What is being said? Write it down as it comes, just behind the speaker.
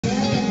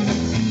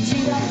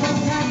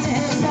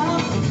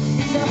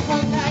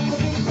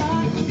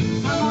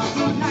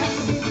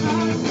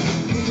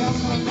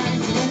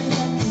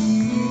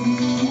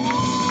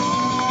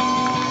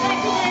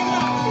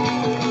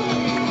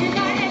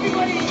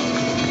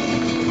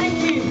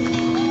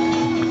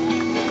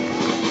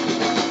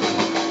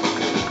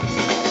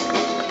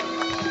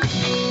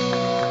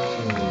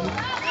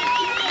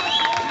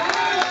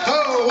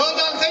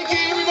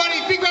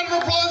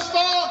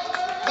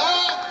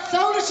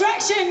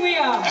attraction we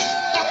are.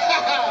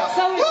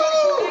 So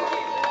attraction, thank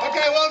you.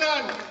 Okay, well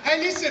done.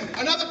 Hey, listen,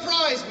 another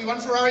prize. We won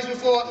Ferraris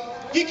before.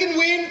 You can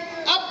win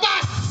a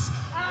bus.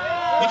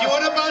 If you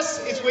want a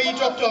bus, it's where you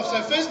dropped off.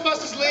 So first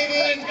bus is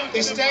leaving.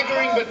 They're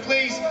staggering, but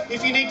please,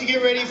 if you need to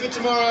get ready for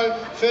tomorrow,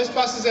 first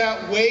bus is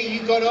out. Where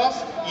you got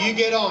off, you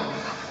get on.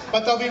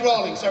 But they'll be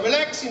rolling. So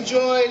relax,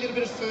 enjoy a little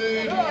bit of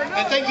food.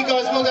 And thank you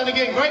guys. Well done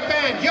again. Great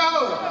band.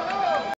 Yo!